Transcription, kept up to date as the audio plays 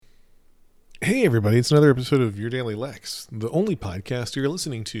Hey everybody, it's another episode of Your Daily Lex, the only podcast you're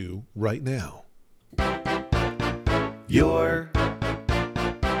listening to right now. Your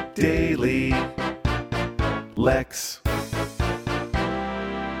Daily Lex.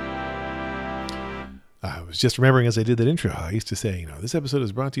 I was just remembering as I did that intro, I used to say, this episode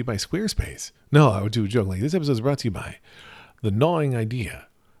is brought to you by Squarespace. No, I would do a joke like, this episode is brought to you by the gnawing idea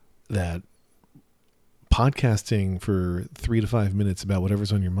that podcasting for 3 to 5 minutes about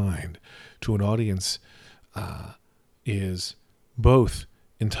whatever's on your mind to an audience is both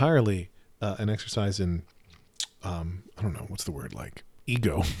entirely an exercise in, I don't know, what's the word, like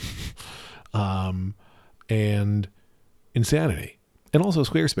ego, and insanity, and also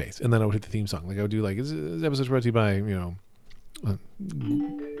Squarespace. And then I would hit the theme song. Like I would do like, this episode's brought to you by,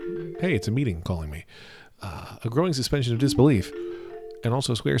 hey, it's a meeting calling me, a growing suspension of disbelief, and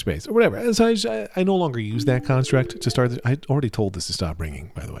also Squarespace or whatever. And so I no longer use that construct to start. I already told this to stop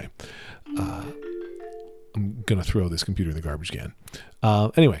ringing, by the way. I'm going to throw this computer in the garbage can.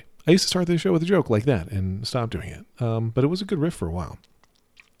 Anyway, I used to start the show with a joke like that and stop doing it. But it was a good riff for a while.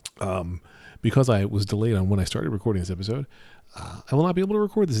 Because I was delayed on when I started recording this episode, I will not be able to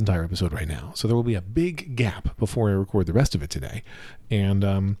record this entire episode right now. So there will be a big gap before I record the rest of it today. And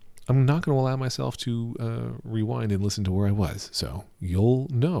I'm not going to allow myself to rewind and listen to where I was. So you'll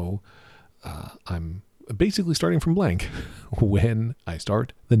know I'm basically starting from blank when I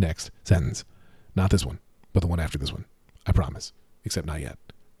start the next sentence. Not this one, but the one after this one. I promise. Except not yet,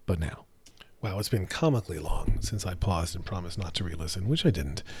 but now. Wow, it's been comically long since I paused and promised not to re-listen, which I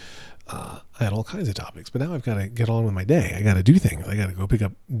didn't. I had all kinds of topics, but now I've got to get on with my day. I got to do things. I got to go pick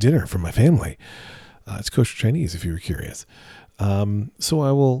up dinner from my family. It's kosher Chinese, if you were curious. So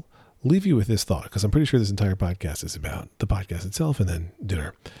I will leave you with this thought, because I'm pretty sure this entire podcast is about the podcast itself and then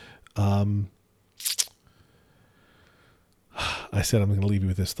dinner. I said I'm going to leave you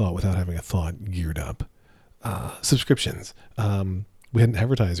with this thought without having a thought geared up. Subscriptions. We had an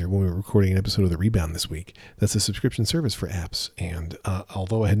advertiser when we were recording an episode of The Rebound this week. That's a subscription service for apps. And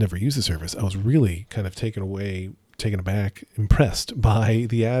although I had never used the service, I was really kind of taken aback, impressed by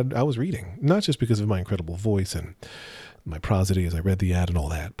the ad I was reading. Not just because of my incredible voice and my prosody as I read the ad and all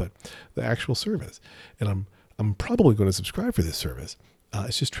that, but the actual service. And I'm probably going to subscribe for this service.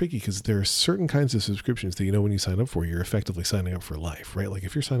 It's just tricky because there are certain kinds of subscriptions that, when you sign up for, you're effectively signing up for life, right? Like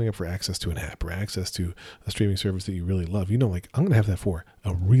if you're signing up for access to an app or access to a streaming service that you really love, I'm going to have that for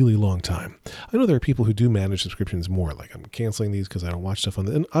a really long time. I know there are people who do manage subscriptions more, like I'm canceling these because I don't watch stuff on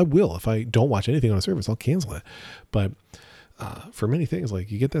and I will. If I don't watch anything on a service, I'll cancel it. But for many things, like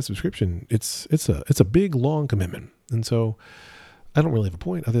you get that subscription, it's a big, long commitment. And so I don't really have a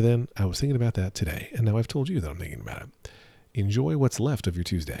point other than I was thinking about that today. And now I've told you that I'm thinking about it. Enjoy what's left of your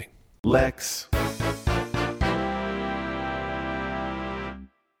Tuesday. Lex.